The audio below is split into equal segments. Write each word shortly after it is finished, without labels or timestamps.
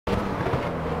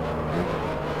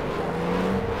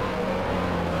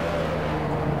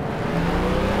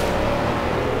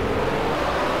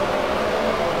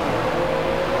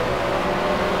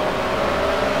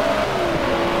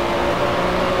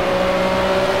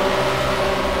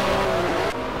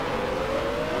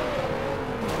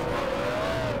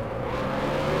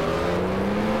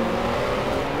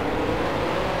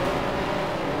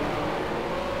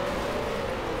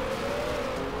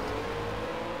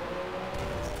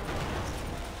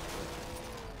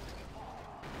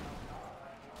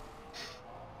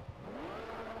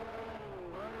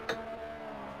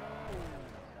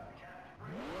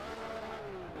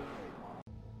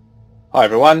Hi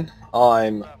everyone,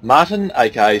 I'm Martin,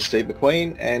 aka Steve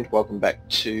McQueen, and welcome back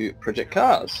to Project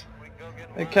Cars.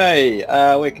 Okay,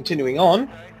 we're continuing on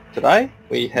today.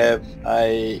 We have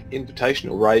a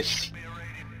invitational race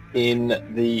in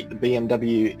the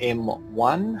BMW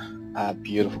M1, a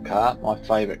beautiful car, my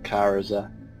favourite car as a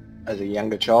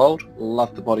younger child.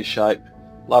 Love the body shape,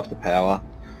 love the power.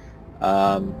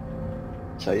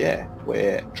 So yeah,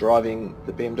 we're driving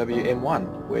the BMW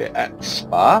M1. We're at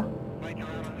Spa.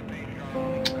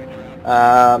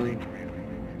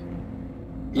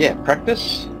 Yeah,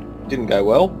 practice didn't go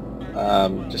well.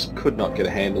 Just could not get a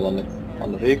handle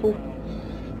on the vehicle.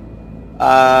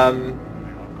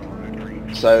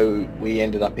 So we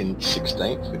ended up in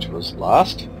 16th, which was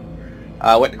last.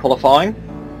 Went to qualifying.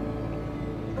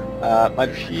 Made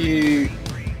a few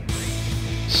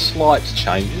slight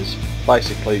changes,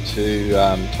 basically to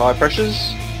tyre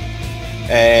pressures,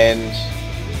 and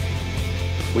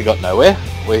we got nowhere.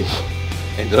 We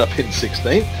ended up in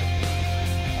 16th.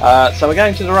 So we're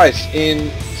going to the race in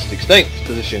 16th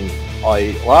position,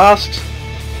 i.e. last,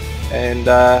 and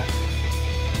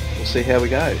we'll see how we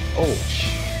go. Oh,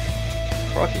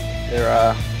 crikey, there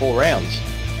are 4 rounds.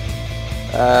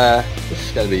 This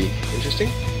is going to be interesting.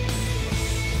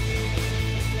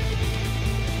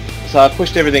 So I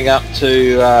pushed everything up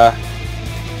to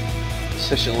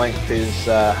session length is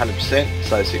 100%,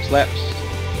 so 6 laps.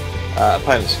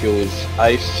 Opponent skill is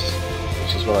ace,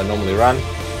 which is what I normally run.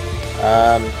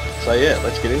 So yeah,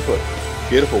 let's get into it.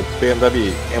 Beautiful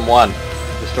BMW M1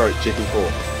 Historic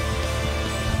GT4.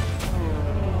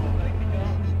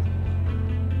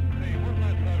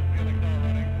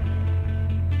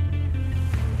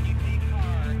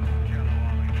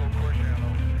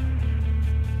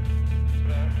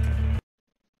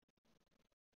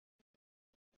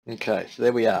 Okay, so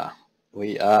there we are.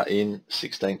 We are in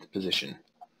 16th position.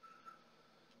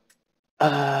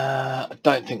 I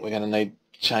don't think we're going to need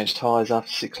to change tyres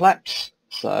after 6 laps,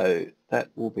 so that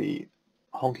will be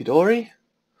honky-dory.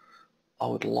 I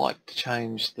would like to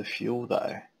change the fuel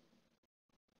though,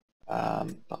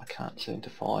 but I can't seem to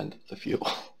find the fuel.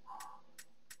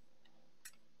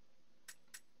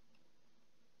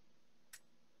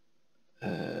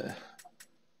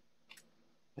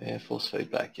 Yeah, force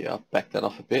feedback, yeah, I've backed that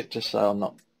off a bit just so I'm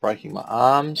not breaking my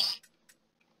arms.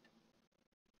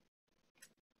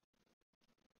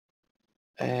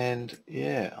 And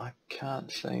yeah, I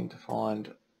can't seem to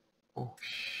find, oh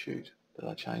shoot, did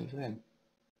I change then?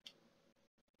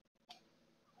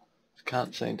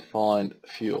 Can't seem to find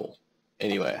fuel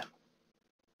anywhere.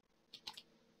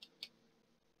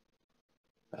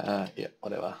 Yeah,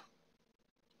 whatever.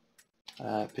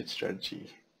 Pit strategy.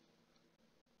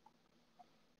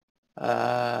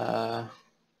 No,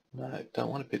 don't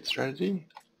want a pit strategy.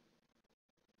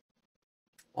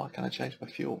 Why can't I change my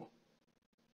fuel?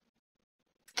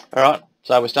 Alright,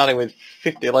 so we're starting with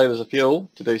 50 litres of fuel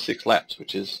to do 6 laps,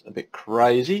 which is a bit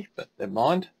crazy, but never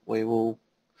mind. We will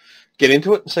get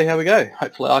into it and see how we go.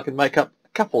 Hopefully I can make up a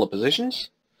couple of positions.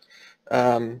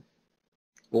 A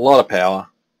lot of power,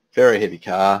 very heavy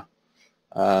car,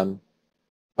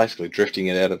 basically drifting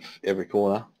it out of every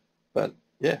corner. But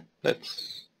yeah,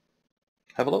 let's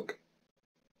have a look.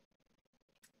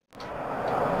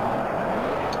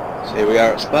 So here we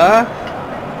are at Spa,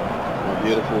 my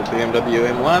beautiful BMW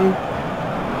M1,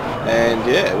 and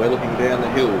yeah, we're looking down the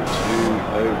hill to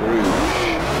Eau Rouge.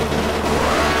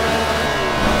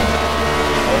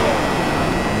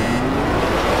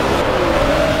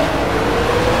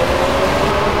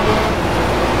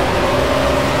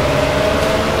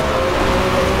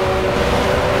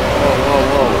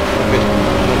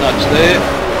 There.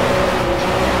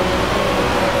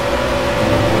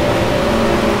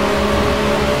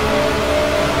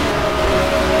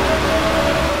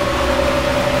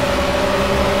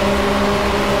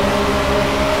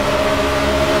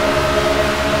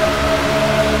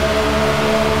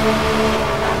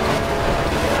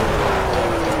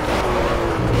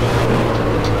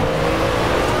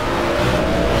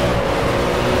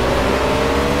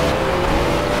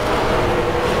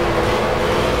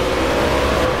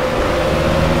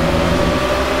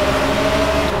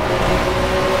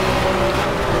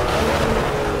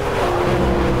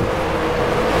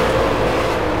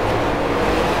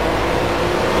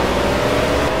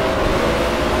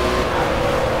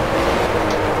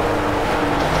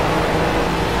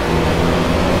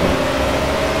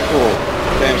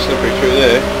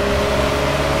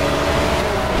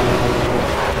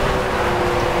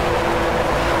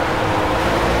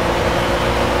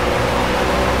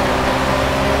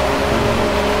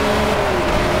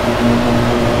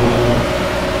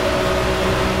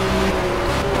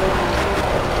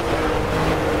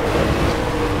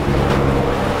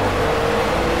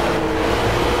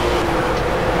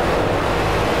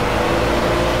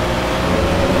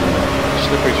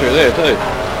 through there too.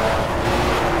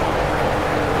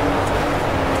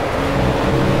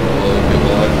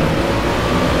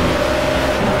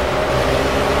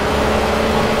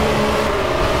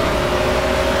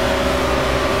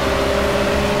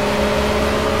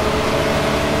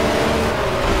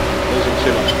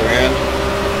 Too much ground.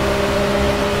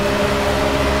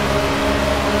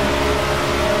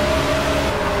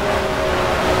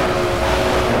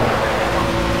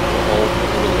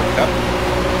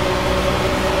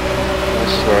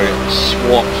 This is where it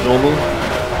swaps normal.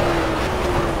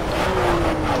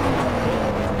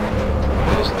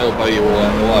 Just elbow you all out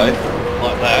of the way,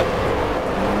 like that.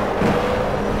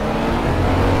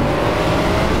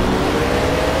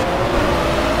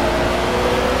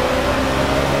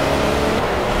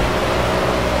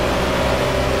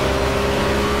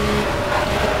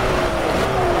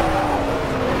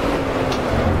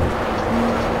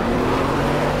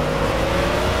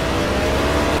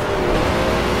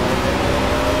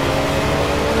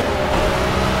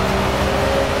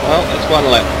 Well, that's one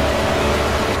lap.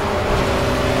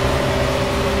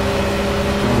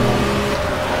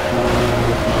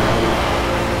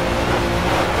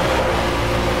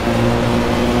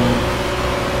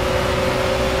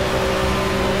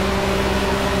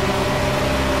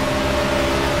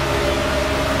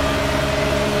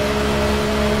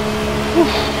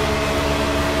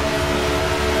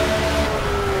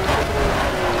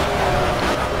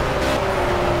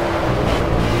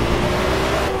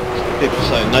 People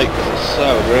say neat because it's so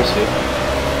aggressive.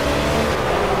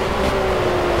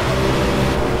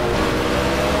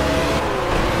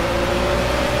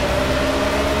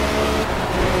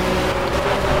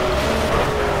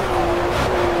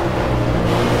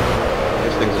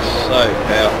 These things are so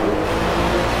powerful.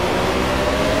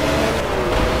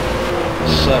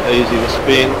 It's so easy to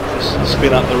spin, just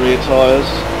spin up the rear tyres.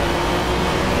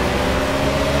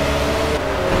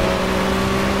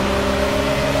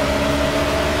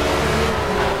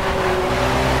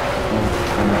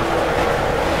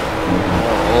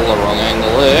 The wrong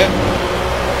angle there.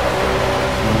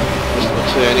 Just the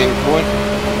turn-in point.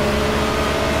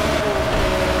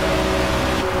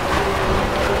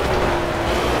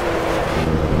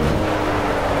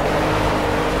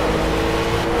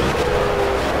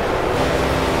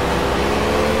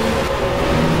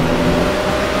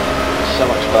 So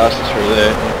much faster through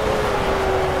there.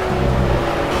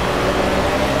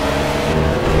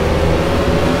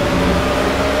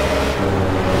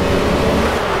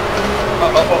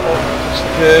 Oh, it's the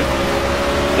curb.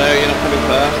 No, you're not coming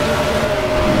fast.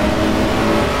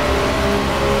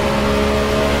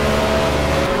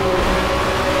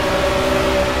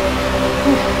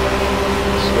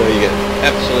 This is where you get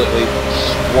absolutely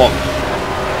swamped.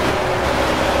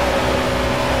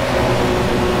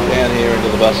 Down here into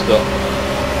the bus stop.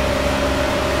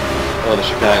 Or the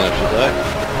chicane, I should say.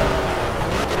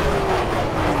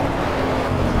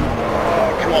 Oh,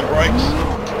 come on, brakes.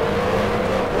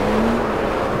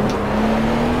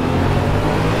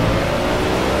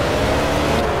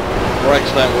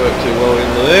 Brakes don't work too well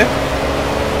into there.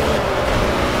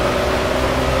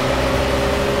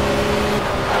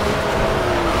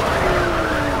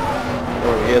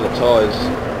 Oh yeah, the tyres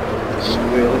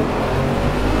squealing.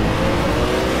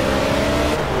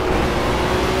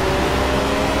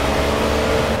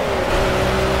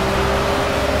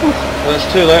 That's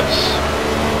 2 laps.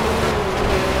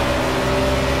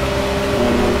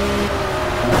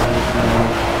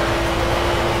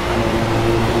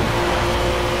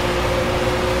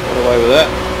 Away with that.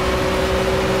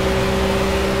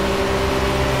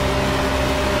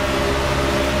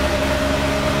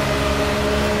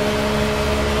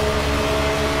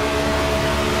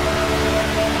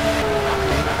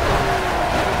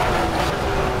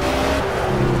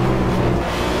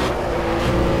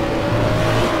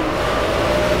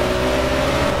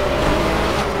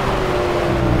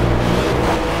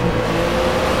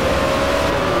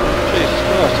 Jesus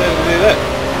Christ, how did you do that?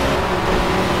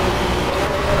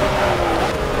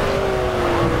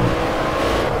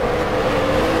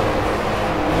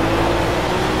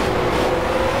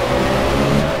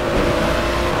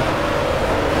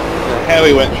 How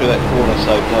he went through that corner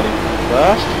so bloody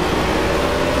fast.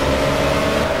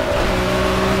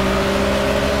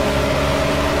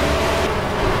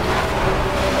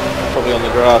 Probably on the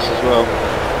grass as well.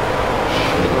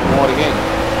 Should have gone wide again.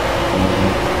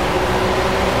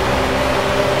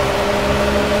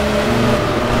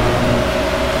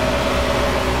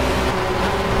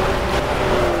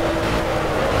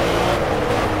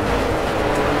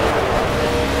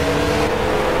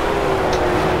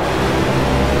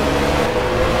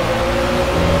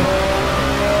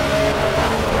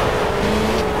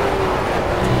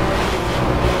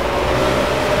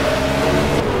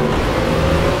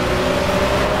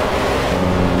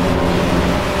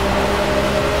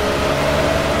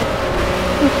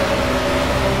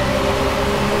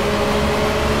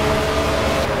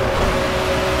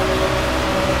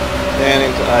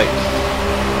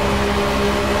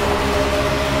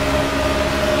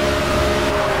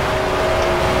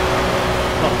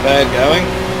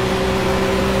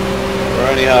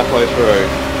 only halfway through.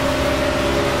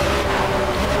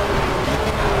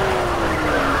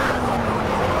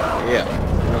 Yeah,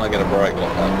 and I get a brake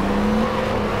lock up.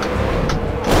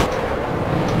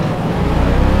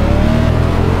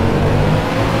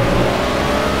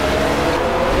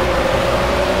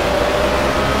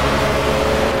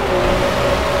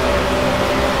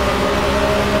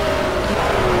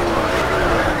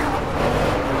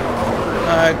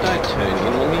 No, don't turn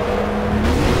in on me.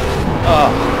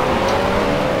 Oh.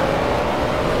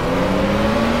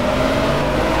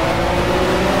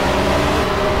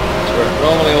 That's where it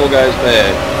normally all goes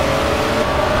bad.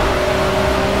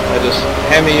 They just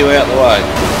hammer you out the way.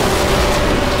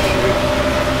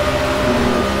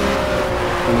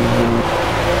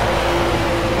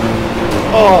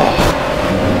 Oh!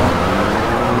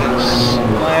 And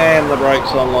slam the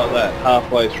brakes on like that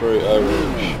halfway through Eau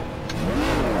Rouge.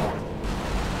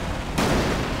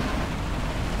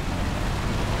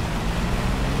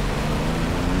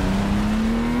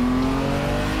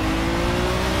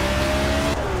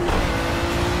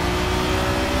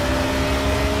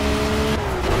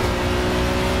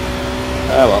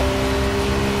 Oh well.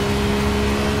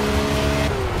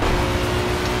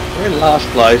 We're in last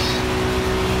place.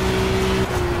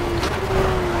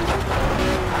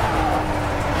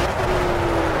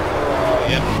 Oh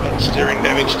yep, got steering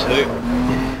damage too.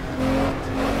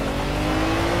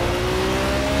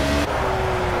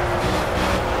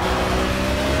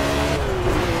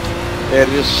 They're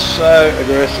just so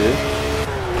aggressive.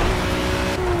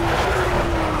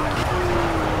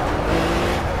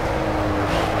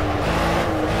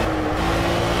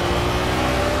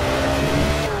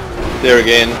 There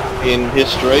again, in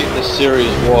history, the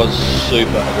series was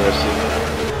super aggressive.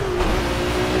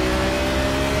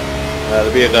 The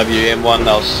BMW M1,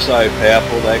 they were so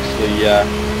powerful, they actually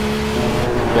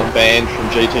got banned from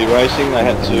GT racing. They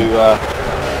had to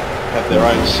have their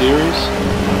own series,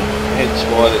 hence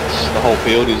why the whole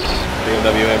field is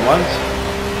BMW M1s.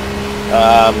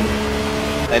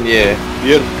 And yeah,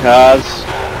 beautiful cars,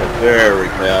 but very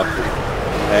powerful.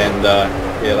 And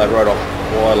yeah, they rode off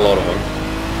quite a lot of them.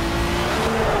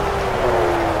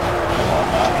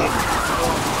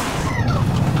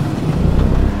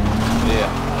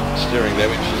 Steering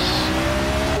damage is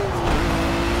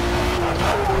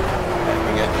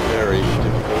making it very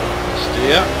difficult to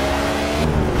steer.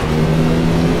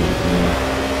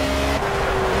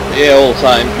 Yeah, all the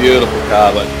same, beautiful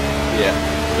car, but yeah,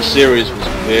 the series was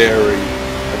very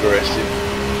aggressive.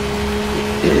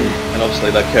 And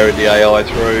obviously they carried the AI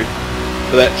through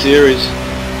for that series.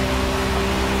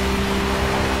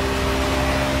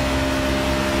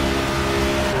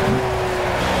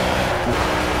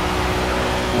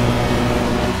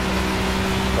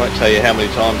 I won't tell you how many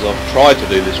times I've tried to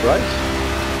do this race.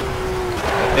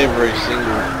 Every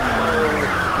single...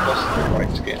 lost the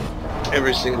brakes again.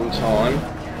 Every single time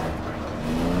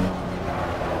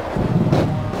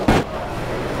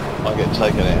I get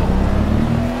taken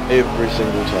out. Every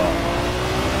single time.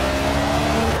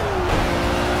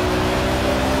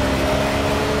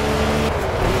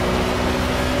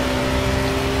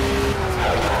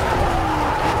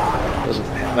 Doesn't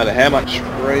matter how much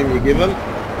scream you give them.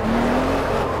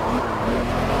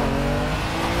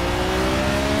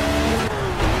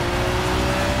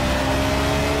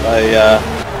 They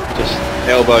just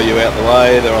elbow you out the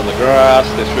way. They're on the grass.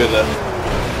 They're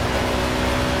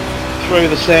through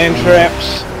the sand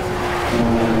traps.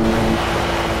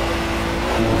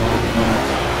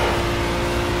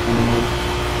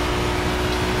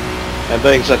 And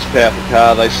being such a powerful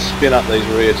car, they spin up these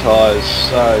rear tyres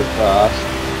so fast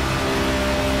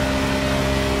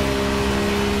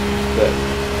that,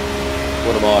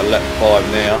 what am I, lap 5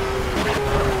 now?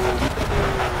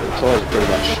 The tyres are pretty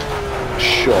much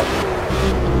shot.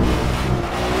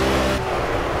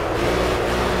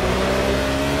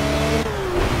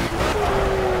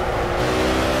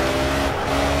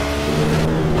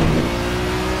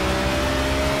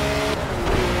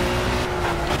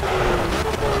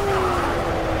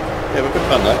 Yeah, but good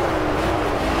fun though.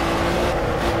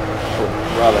 Would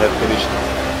rather have finished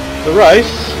the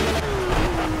race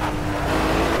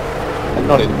and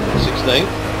not in 16th,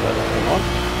 but come on.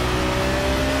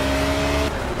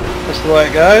 That's the way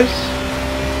it goes.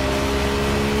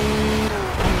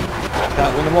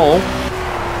 Can't win them all.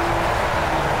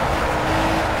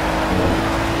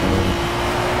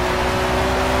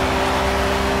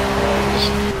 Just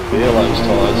feel those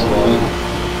tyres sliding.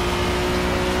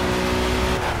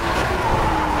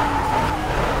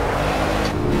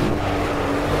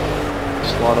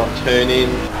 Slide on turn in.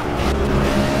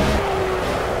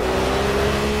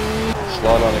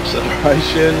 Slide on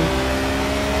acceleration.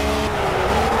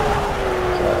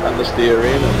 understeer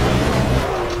in and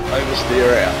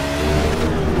oversteer out.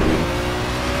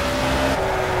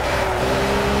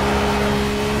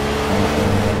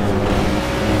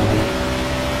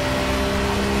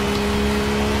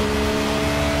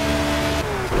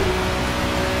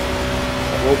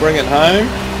 We'll bring it home.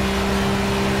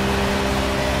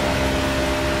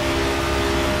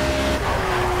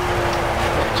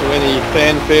 Not to any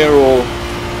fanfare or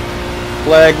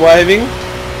flag waving.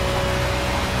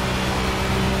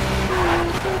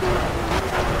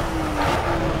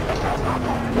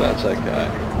 That's okay.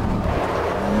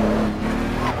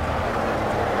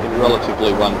 In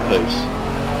relatively one piece.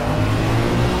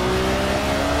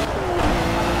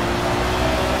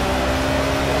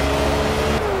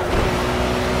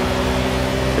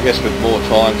 I guess with more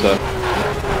time to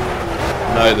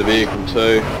know the vehicle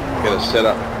too, get it set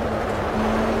up,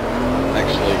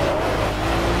 actually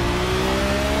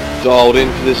dialed in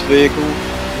for this vehicle,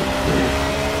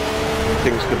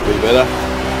 things could be better.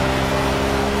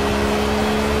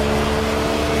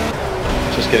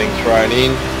 Just getting thrown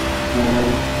in.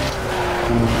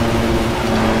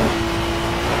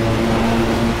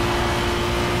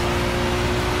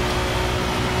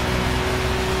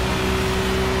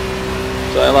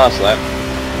 So last lap.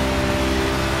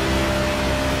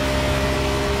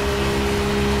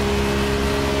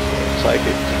 Take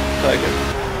it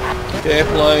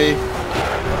carefully,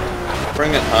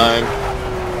 bring it home.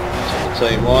 That's what the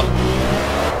team want.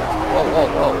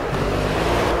 Whoa.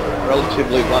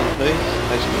 Relatively one piece.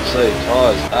 As you can see,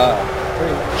 tyres are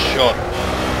pretty much shot.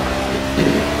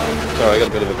 Sorry, I got a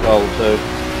bit of a cold too.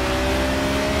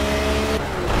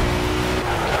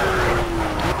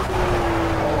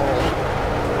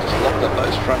 Got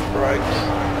those front brakes.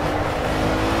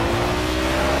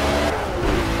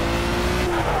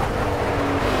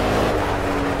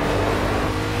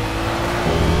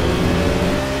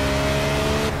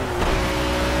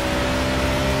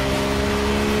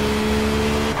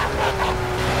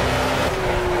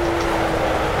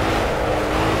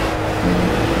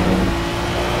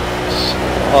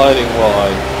 Sliding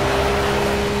wide.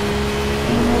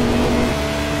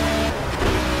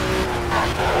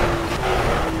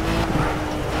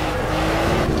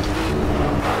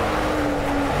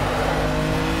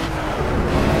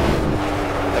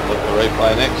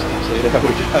 Replay next and see how we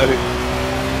go.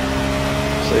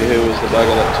 See who was the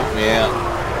bugger that took me out.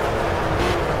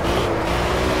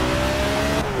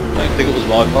 I don't think it was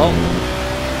my fault.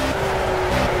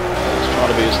 I was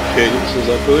trying to be as courteous as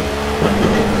I could.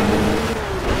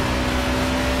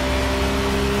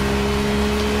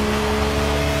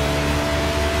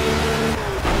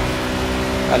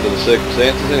 Under the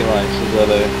circumstances anyway, so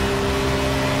that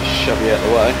shove you out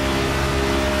the way.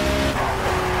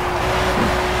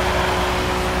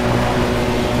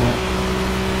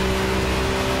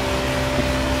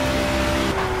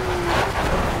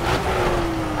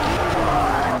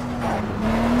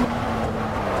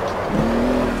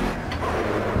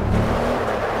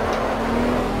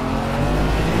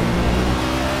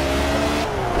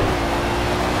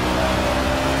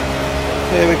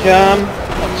 Here we come,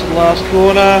 up to the last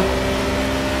corner.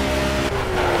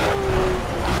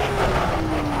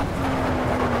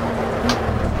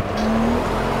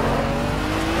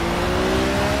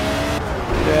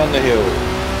 Down the hill.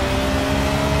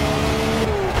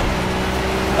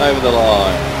 Over the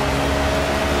line.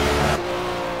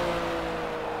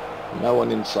 No one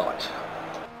in sight.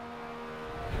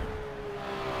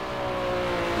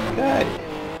 Okay,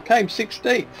 came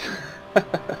 16th.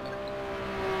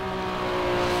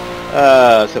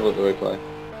 Let's have a look at the replay.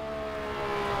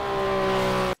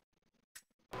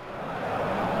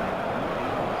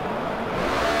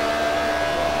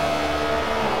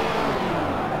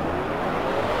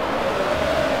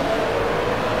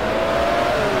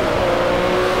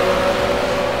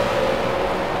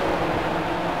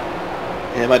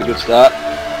 Yeah, made a good start.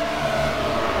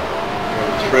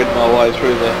 Thread my way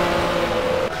through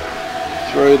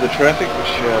the traffic,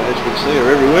 which as you can see are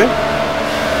everywhere.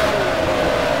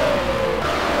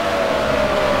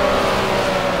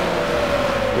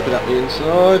 Up the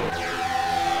inside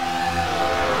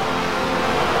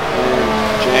and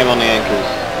jam on the anchors.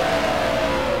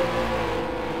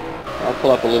 I'll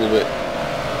pull up a little bit.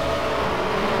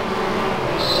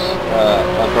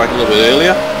 I'll brake a little bit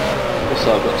earlier just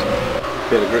so I've got some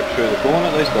better grip through the corner.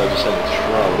 These guys just seem to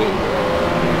throw it in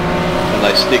and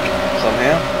they stick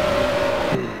somehow.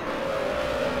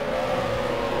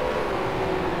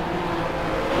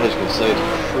 As you can see, it's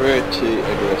pretty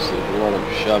aggressive, a lot of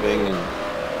shoving and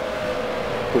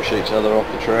push each other off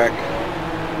the track.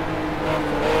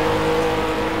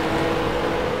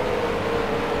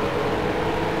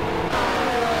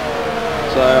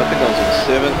 So I think I was in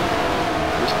 7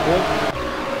 at this point.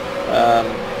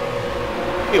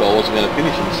 Knew I wasn't going to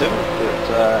finish in 7th,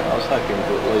 but I was hoping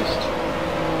to at least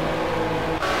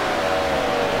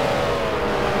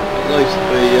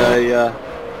be a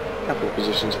couple of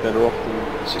positions better off than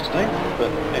 16th, but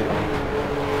anyway,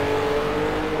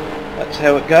 that's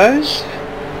how it goes.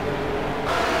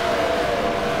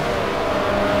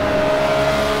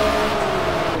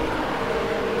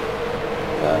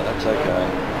 That's okay.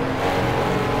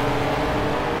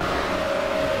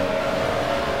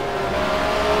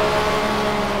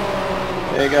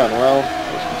 Yeah, going well.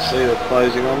 As you can see, they're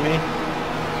closing on me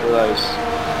through those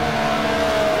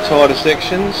tighter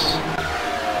sections.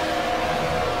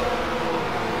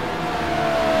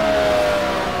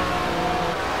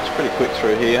 It's pretty quick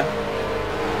through here.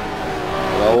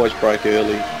 But I always brake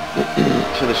early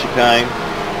to the chicane.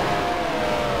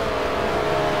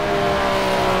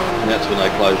 And that's when they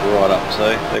close right up,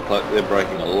 see? They're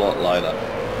braking a lot later.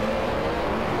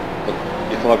 But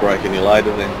if I brake any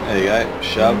later, then there you go,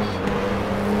 shove.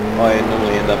 I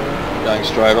normally end up going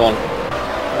straight on.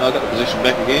 I've got the position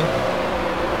back again.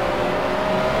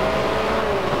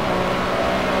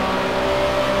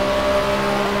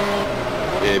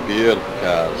 Yeah, beautiful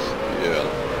cars.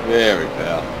 Beautiful. Very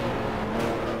powerful.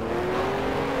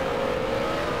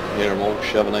 Hear them all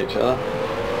shoving each other.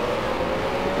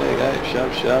 There you go,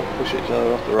 shove, shove, push each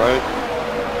other off the road.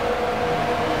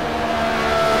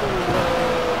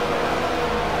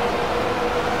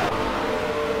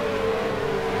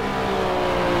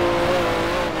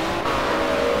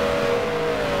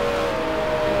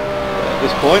 At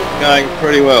this point, going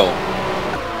pretty well.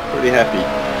 Pretty happy.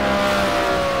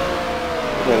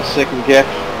 I've got a second gap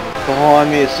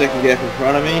behind me, a second gap in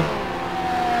front of me.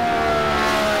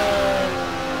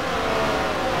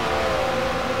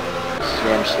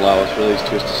 I'm slower through these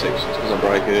twister sections because I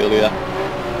brake earlier. I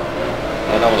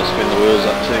don't want to spin the wheels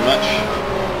up too much.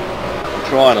 I'm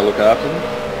trying to look after them.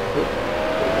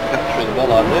 Cut through the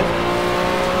bollard there.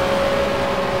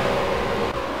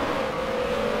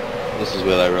 This is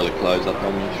where they really close up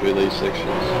on me through these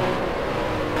sections.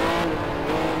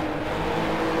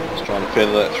 Just trying to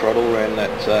feather that throttle around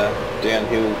that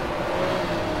downhill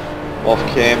off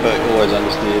camber, always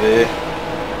understeer there.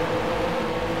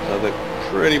 So they're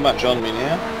pretty much on me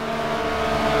now.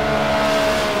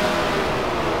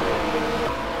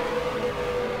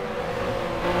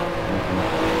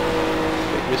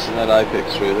 Keep missing that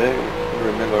apex through there.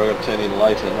 Remember, I got to turn in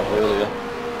later, not earlier.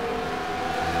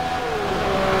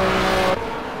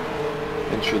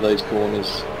 And through these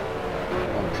corners,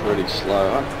 I'm pretty slow.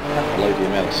 I can't believe the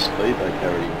amount of speed they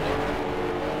carry.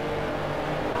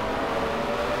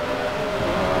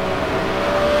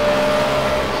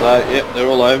 So, yep, they're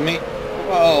all over me.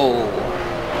 Whoa!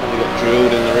 Nearly got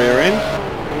drilled in the rear end.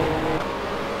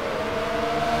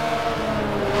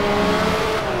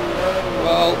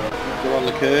 Well, they're on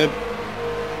the curb.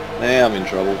 Now I'm in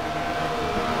trouble.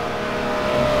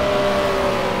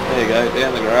 There you go,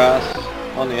 down the grass,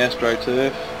 on the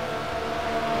AstroTurf.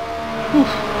 Whew,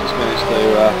 just managed to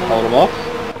hold them off.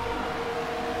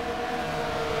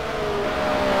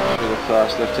 Through the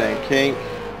fast left-hand kink.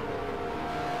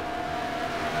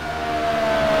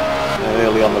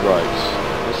 Early on the brakes.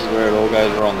 This is where it all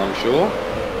goes wrong, I'm sure.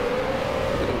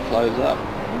 Get them close up.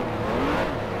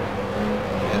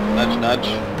 Yeah, nudge, nudge.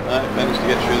 No, managed to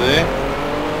get through there.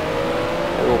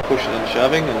 They're all pushing and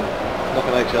shoving and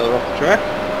knocking each other off the track,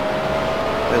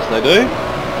 as they do.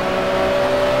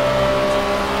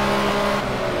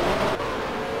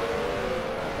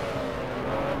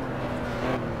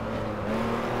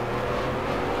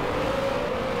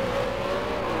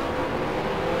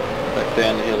 Back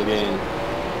down the hill again.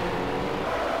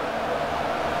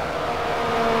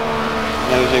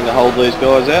 Managing to hold these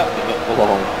guys out, but not for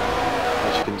long.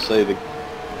 As you can see, the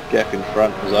gap in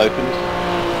front has opened,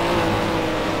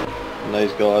 and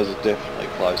these guys are definitely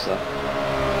closer.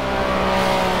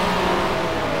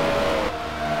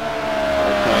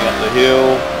 I'm coming up the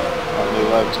hill, I'll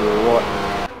move over to the right,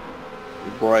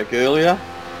 brake earlier.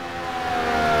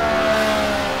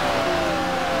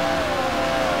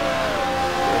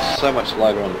 They're so much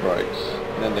later on the brakes,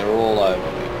 and then they're all over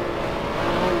me.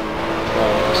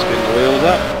 Trying to spin the wheels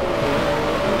up,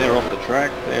 and they're off the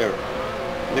track. They're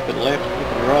nipping left,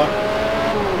 nipping right.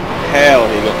 How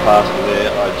he got past me there,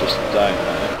 I just don't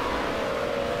know.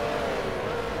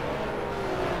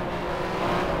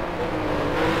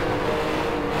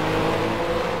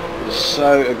 It was so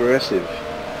aggressive.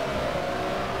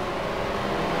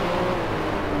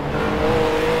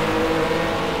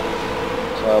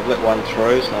 So I've let one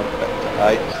through, so I'm back to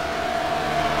 8.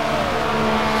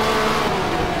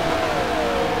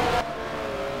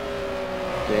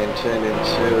 Again, turned in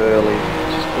too early,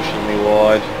 just pushing me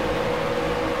wide.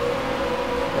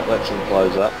 That lets him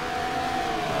close up.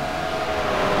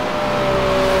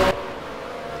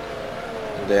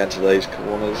 And down to these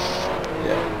corners.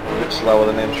 Yeah, a bit slower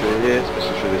than them through here,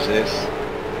 especially through this S.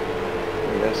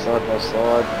 There we go, side by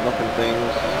side, knocking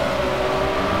things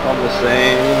on the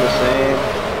sand, in the sand.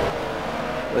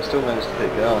 They still manage to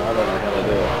keep going. I don't know how they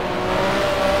do it.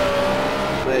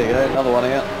 There you go, another one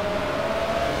out.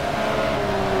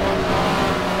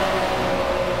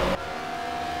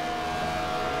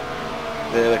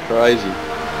 Yeah, they're crazy.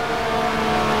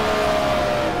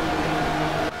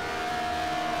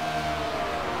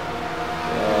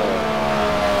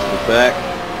 To the back,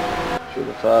 through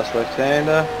the fast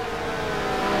left-hander.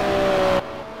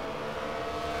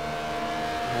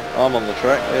 I'm on the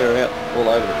track, they're out all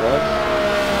over the place.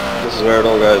 This is where it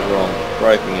all goes wrong,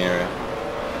 braking area.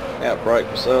 Out brake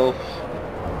yourself.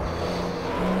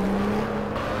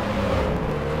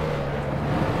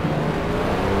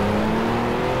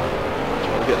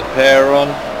 Get the power on.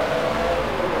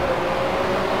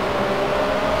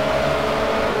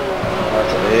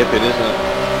 That's a hairpin, isn't it?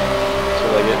 That's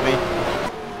where they get me.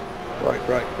 Brake,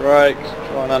 brake, brake.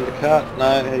 Try and undercut.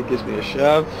 No, he gives me a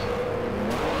shove.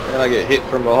 Then I get hit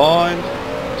from behind.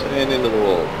 Turn into the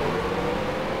wall.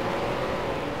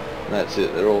 And that's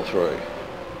it, they're all through.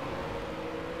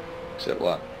 Except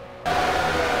one.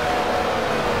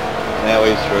 Now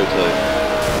he's through too.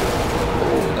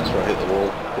 Oh, that's where I hit the wall.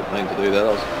 Didn't mean to do that. I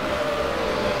was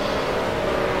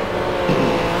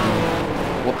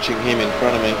watching him in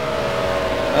front of me.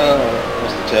 Oh,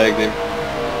 must have tagged him.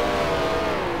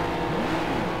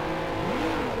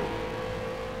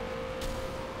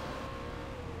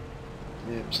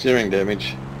 Yeah, steering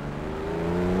damage.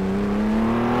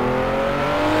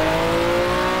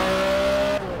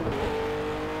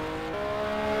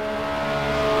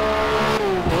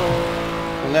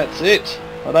 And that's it.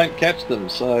 I don't catch them,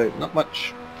 so not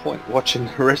much point watching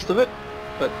the rest of it.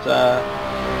 But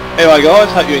anyway guys,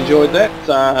 hope you enjoyed that.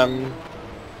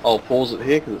 I'll pause it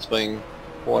here because it's been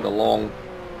quite a long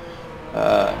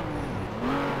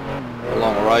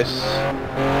race.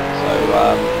 So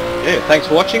yeah, thanks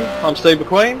for watching. I'm Steve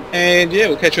McQueen, and yeah,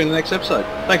 we'll catch you in the next episode.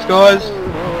 Thanks guys,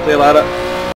 see you later.